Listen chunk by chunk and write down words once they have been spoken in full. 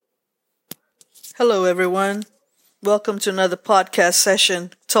Hello, everyone. Welcome to another podcast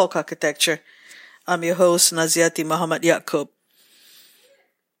session, Talk Architecture. I'm your host, Naziati Muhammad Yaqub.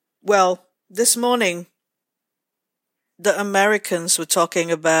 Well, this morning, the Americans were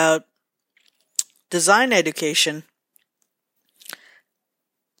talking about design education.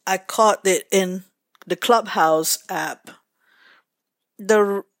 I caught it in the Clubhouse app.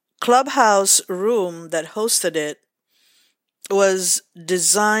 The Clubhouse room that hosted it was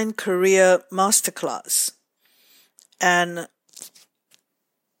Design Career Masterclass and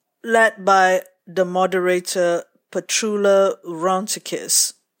led by the moderator Petrula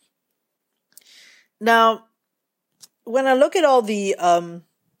Rontikis. Now, when I look at all the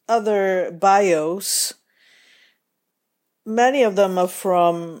other bios, many of them are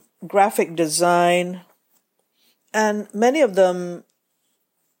from graphic design, and many of them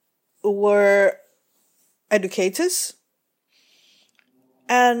were educators.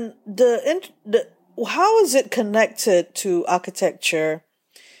 And how is it connected to architecture?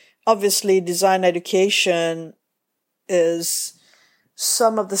 Obviously, design education is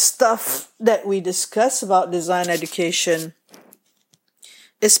some of the stuff that we discuss about design education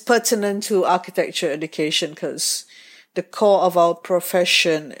is pertinent to architecture education because the core of our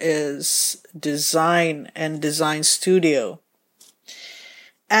profession is design and design studio.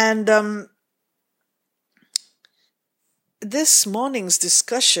 And this morning's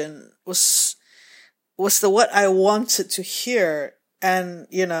discussion was what I wanted to hear. And,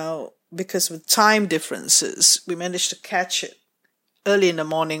 because with time differences, we managed to catch it early in the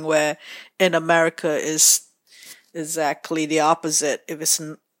morning, where in America is exactly the opposite. If it's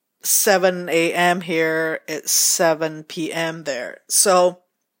 7 a.m. here, it's 7 p.m. there. So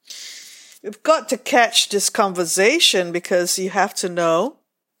we've got to catch this conversation because you have to know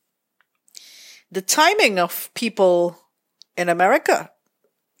the timing of people in America.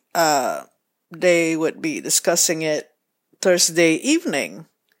 They would be discussing it Thursday evening.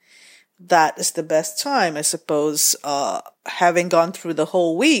 That is the best time, I suppose, having gone through the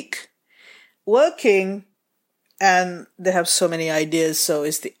whole week working, and they have so many ideas. So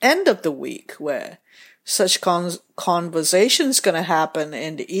it's the end of the week where such conversations going to happen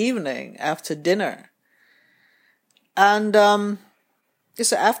in the evening after dinner. And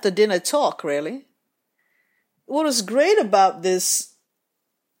it's an after dinner talk, really. What was great about this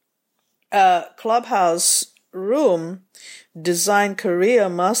Clubhouse room, Design Career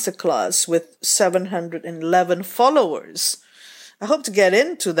Masterclass, with 711 followers. I hope to get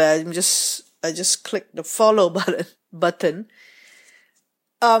into that. I just clicked the follow button.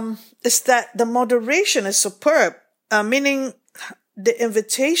 Is that the moderation is superb, meaning the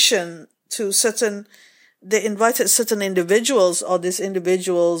invitation to they invited certain individuals, or these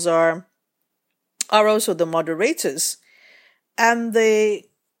individuals are also the moderators, and they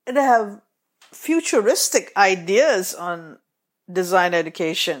have futuristic ideas on design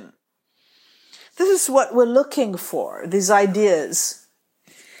education. This is what we're looking for, these ideas.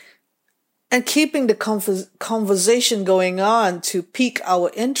 And keeping the conversation going on to pique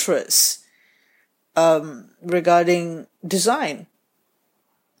our interest regarding design.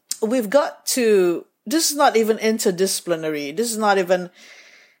 We've got to, this is not even interdisciplinary. This is not even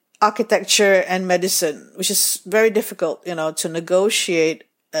architecture and medicine, which is very difficult, to negotiate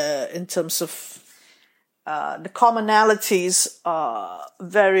in terms of the commonalities are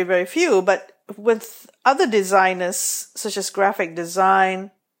very, very few. But with other designers, such as graphic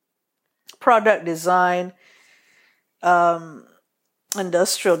design, product design,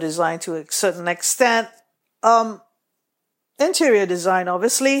 industrial design to a certain extent, interior design,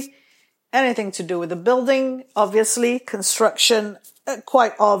 obviously, anything to do with the building, obviously, construction,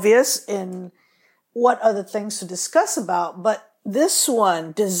 quite obvious in what other things to discuss about. But this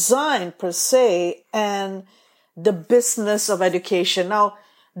one, design per se, and the business of education. Now,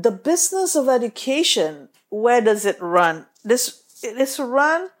 the business of education, where does it run? It is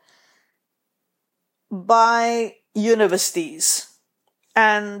run by universities.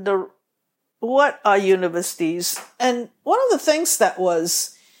 And what are universities? And one of the things that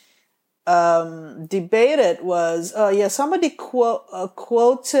was debated was, somebody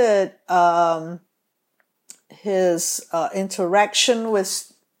quoted his interaction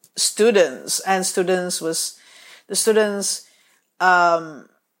with students, and the students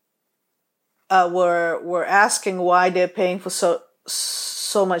were asking why they're paying for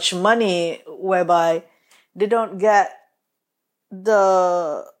so much money, whereby they don't get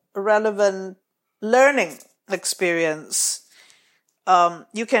the relevant learning experience.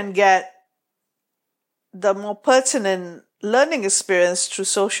 You can get the more pertinent learning experience through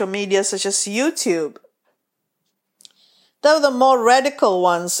social media such as YouTube. There were the more radical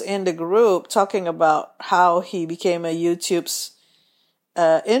ones in the group talking about how he became a YouTube's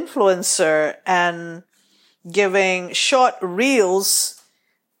influencer and giving short reels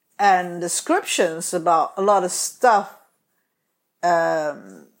and descriptions about a lot of stuff.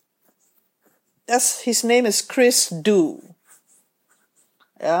 His name is Chris Do.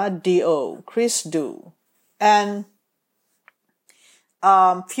 Yeah, D-O, Chris Do. And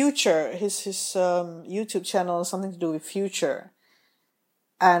Future, his YouTube channel has something to do with Future.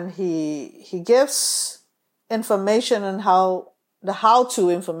 And he gives information on the how-to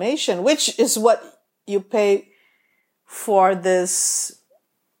information, which is what you pay for this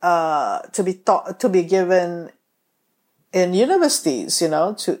to be given in universities,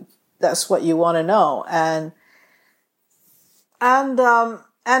 that's what you want to know. And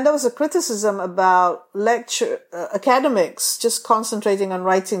there was a criticism about academics just concentrating on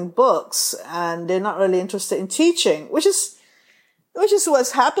writing books, and they're not really interested in teaching, which is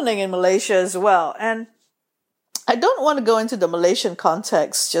what's happening in Malaysia as well. And I don't want to go into the Malaysian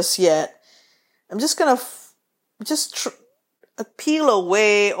context just yet. I'm just going to peel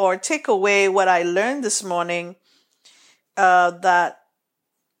away or take away what I learned this morning, that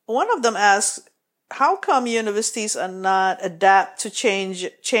one of them asked, how come universities are not adapt to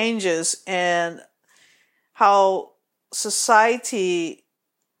changes in how society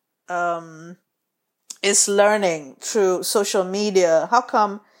is learning through social media? How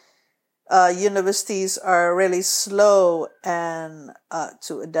come universities are really slow and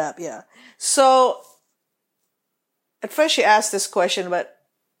to adapt? Yeah. So at first she asked this question, but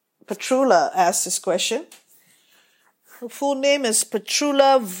Petrula asked this question. Her full name is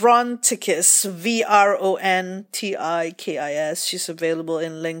Petrula Vrontikis, Vrontikis. She's available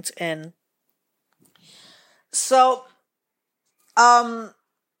in LinkedIn. So,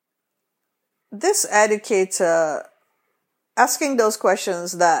 this educator asking those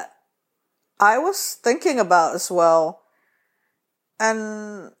questions that I was thinking about as well.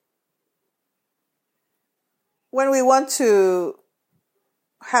 And when we want to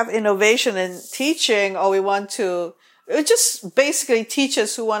have innovation in teaching, or we want to just basically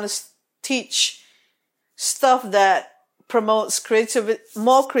teachers who want to teach stuff that promotes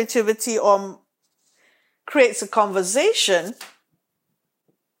more creativity or creates a conversation,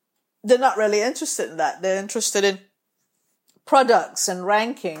 they're not really interested in that. They're interested in products and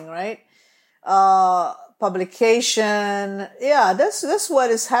ranking, right? Publication. Yeah, that's what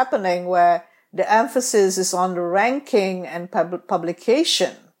is happening, where the emphasis is on the ranking and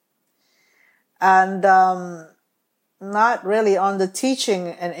publication. And not really on the teaching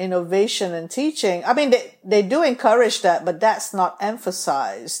and innovation and teaching. I mean, they do encourage that, but that's not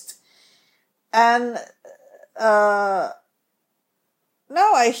emphasized. And now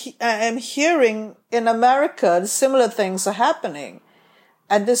I am hearing in America similar things are happening,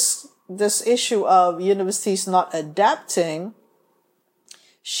 and this issue of universities not adapting.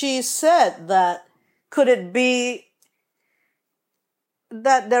 She said that could it be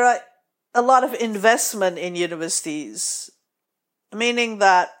that there are a lot of investment in universities, meaning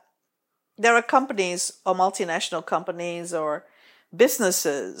that there are companies or multinational companies or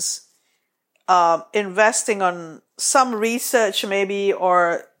businesses investing on some research maybe,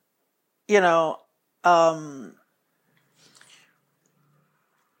 or,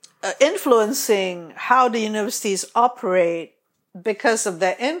 influencing how the universities operate because of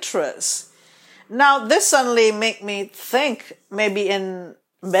their interests. Now, this suddenly make me think maybe in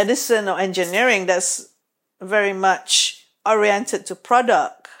medicine or engineering that's very much oriented to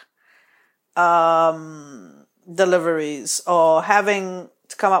product deliveries, or having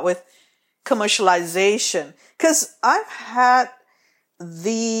to come up with commercialization. Because I've had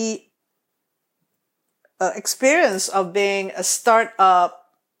the experience of being a startup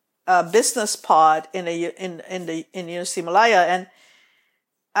business pod in University Malaya,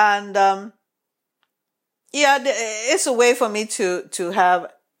 and it's a way for me to have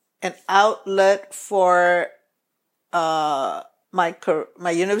an outlet for my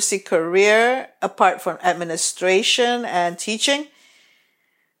university career apart from administration and teaching.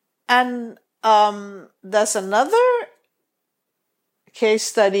 And there's another case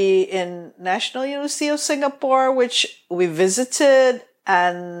study in National University of Singapore, which we visited,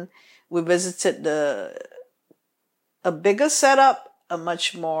 and we visited a bigger setup, a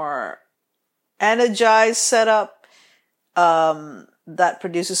much more energized setup that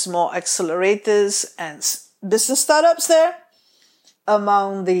produces more accelerators and business startups there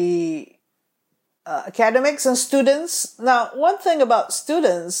among the academics and students. Now, one thing about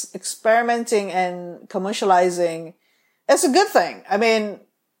students experimenting and commercializing, it's a good thing. I mean,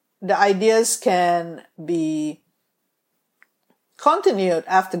 the ideas can be continued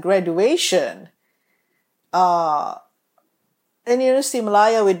after graduation. In University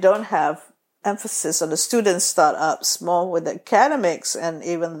Malaya, we don't have emphasis on the student startups, more with academics, and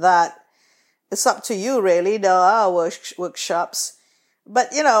even that, it's up to you, really. There are workshops. But,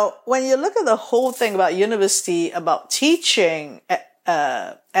 when you look at the whole thing about university, about teaching,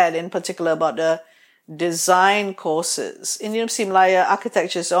 and in particular about the design courses, in University Malaya,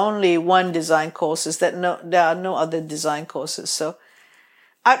 architecture is only one design courses. There are no other design courses. So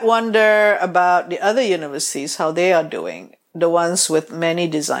I'd wonder about the other universities, how they are doing, the ones with many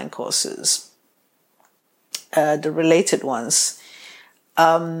design courses, the related ones.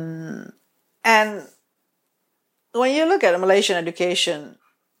 And when you look at Malaysian education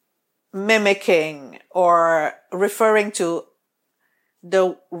mimicking or referring to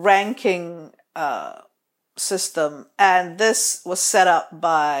the ranking system, and this was set up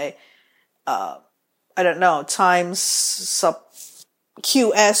by, Times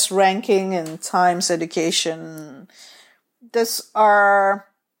QS ranking and Times Education. These are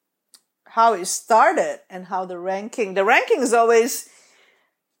how it started and how the ranking is always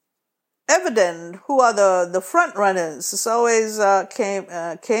evident. Who are the front runners? It's always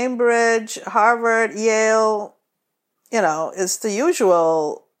Cambridge, Harvard, Yale. It's the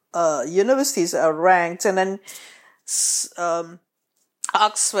usual universities are ranked, and then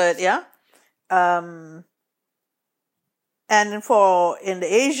Oxford, yeah. And in the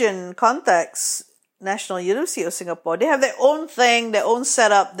Asian context, National University of Singapore, they have their own thing, their own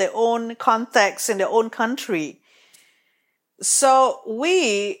setup, their own context in their own country. So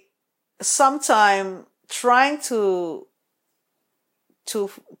we sometimes trying to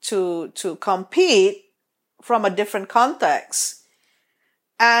compete from a different context.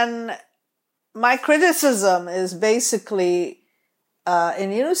 And my criticism is basically,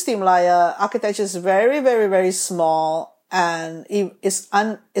 in University Malaya, architecture is very, very, very small, and it's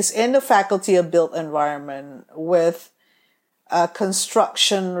in the faculty of built environment with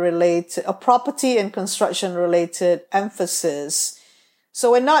property and construction related emphasis.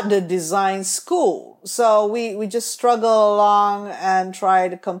 So we're not the design school. So we just struggle along and try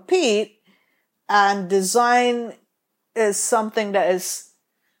to compete, and design is something that is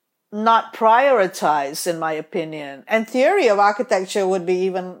not prioritized, in my opinion. And theory of architecture would be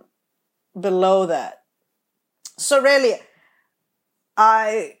even below that. So really,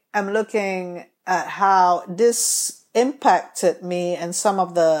 I am looking at how this impacted me and some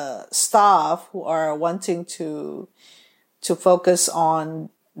of the staff who are wanting to focus on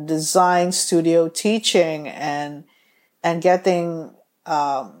design studio teaching and getting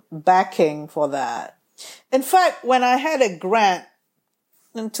backing for that. In fact, when I had a grant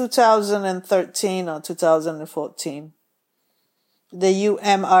in 2013 or 2014, the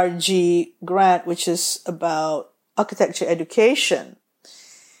UMRG grant, which is about architecture education,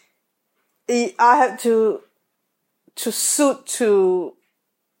 I had to suit to,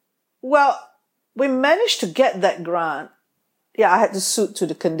 we managed to get that grant. Yeah, I had to suit to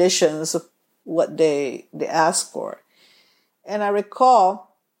the conditions of what they asked for. And I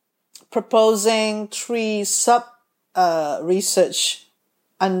recall proposing 3 sub research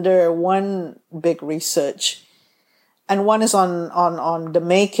under one big research, and one is on the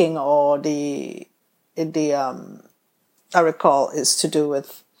making, or I recall is to do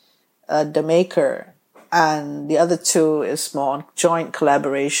with the maker, and the other 2 is more on joint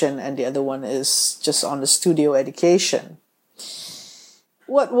collaboration, and the other one is just on the studio education.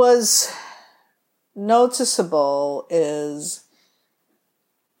 What was noticeable is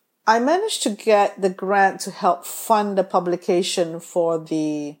I managed to get the grant to help fund the publication for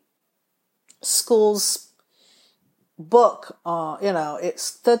the school's book.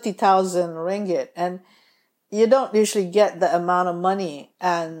 It's 30,000 ringgit, and you don't usually get the amount of money.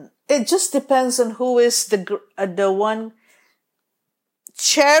 And it just depends on who is the one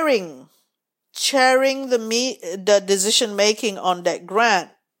chairing the decision making on that grant.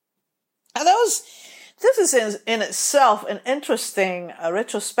 And this is in itself an interesting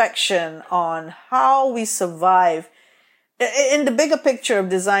retrospection on how we survive in the bigger picture of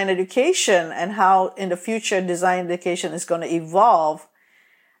design education, and how in the future design education is going to evolve.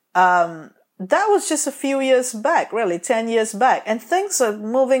 That was just a few years back, really 10 years back, and things are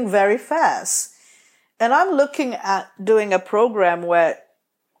moving very fast. And I'm looking at doing a program where,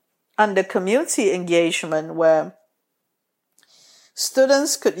 under community engagement, where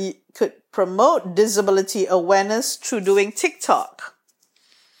students could promote disability awareness through doing TikTok.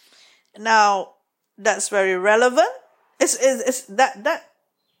 Now, that's very relevant. It's that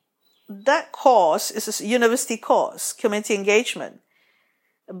course is a university course, community engagement.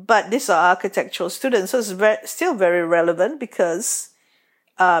 but these are architectural students, so it's still very relevant because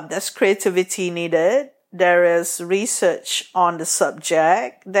there's creativity needed. There is research on the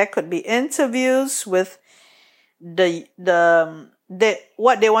subject. There could be interviews with what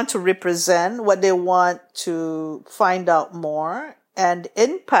they want to represent, what they want to find out more, and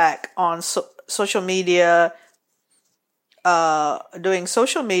impact on social media, doing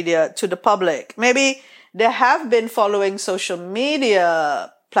social media to the public. Maybe they have been following social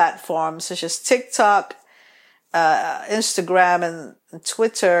media platforms such as TikTok, Instagram, and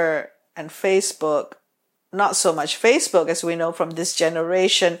Twitter, and Facebook. Not so much Facebook, as we know from this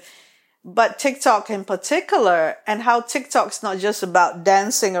generation, but TikTok in particular, and how TikTok's not just about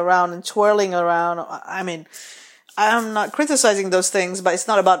dancing around and twirling around. I mean, I'm not criticizing those things, but it's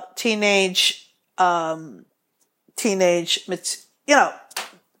not about teenage, bubblegum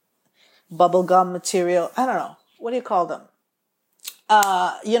material. I don't know. What do you call them?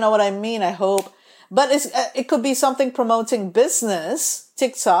 You know what I mean, I hope. But it could be something promoting business,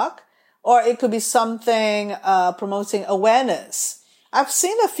 TikTok, or it could be something promoting awareness. I've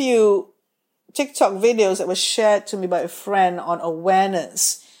seen a few TikTok videos that were shared to me by a friend on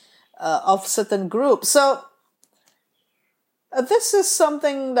awareness of certain groups. So this is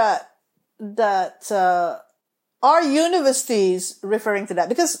something that are universities referring to that?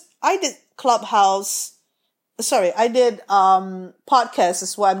 Because I did podcasts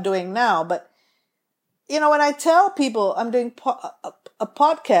is what I'm doing now. But, when I tell people I'm doing a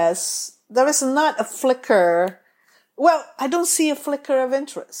podcast, there is not a flicker. Well, I don't see a flicker of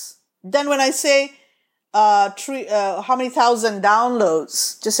interest. Then when I say, how many thousand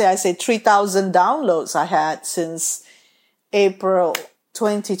downloads, just say I say 3,000 downloads I had since April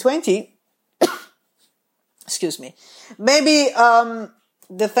 2020. Excuse me. Maybe,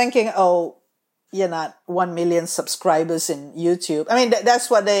 they're thinking, oh, you're not 1 million subscribers in YouTube. I mean, that's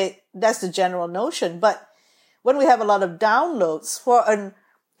the general notion. But when we have a lot of downloads for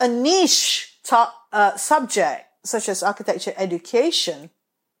a niche subject, such as architecture education,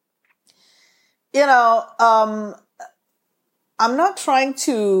 I'm not trying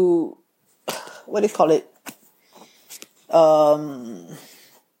to,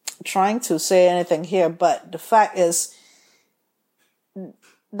 trying to say anything here, but the fact is,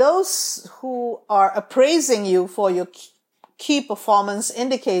 those who are appraising you for your key performance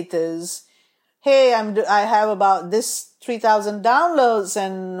indicators, hey, I have about this 3,000 downloads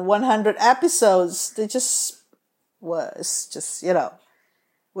and 100 episodes. It's just,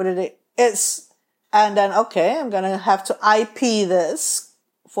 and then, okay, I'm going to have to IP this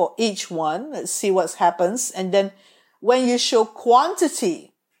for each one. Let's see what happens. And then when you show quantity,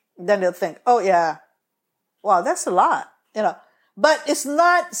 then they'll think, oh yeah, wow, that's a lot, But it's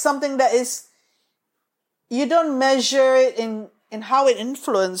not something that you don't measure it in how it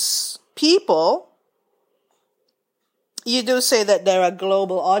influences people. You do say that there are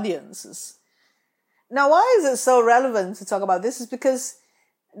global audiences. Now, why is it so relevant to talk about this? Is because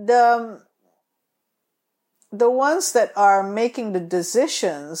the ones that are making the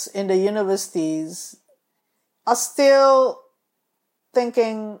decisions in the universities are still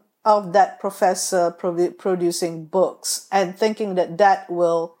thinking of that professor producing books and thinking that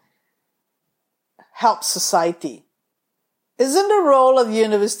will help society. Isn't the role of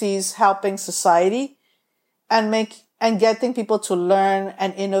universities helping society and getting people to learn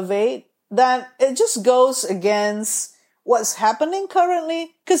and innovate? Then it just goes against what's happening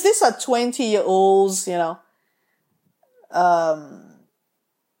currently. Because these are 20-year-olds,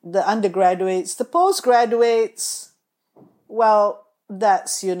 the undergraduates, the postgraduates. Well,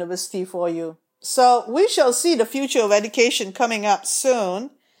 that's university for you. So we shall see the future of education coming up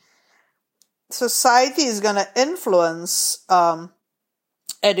soon. Society is going to influence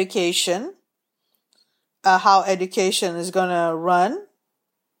education, how education is going to run.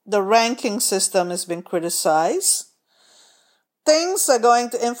 The ranking system has been criticized. Things are going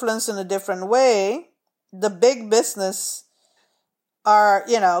to influence in a different way. The big business are,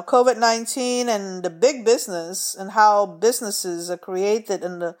 COVID-19 and the big business and how businesses are created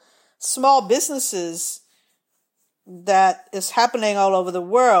and the small businesses that is happening all over the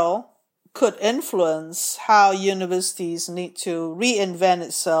world could influence how universities need to reinvent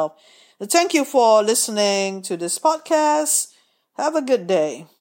itself. Thank you for listening to this podcast. Have a good day.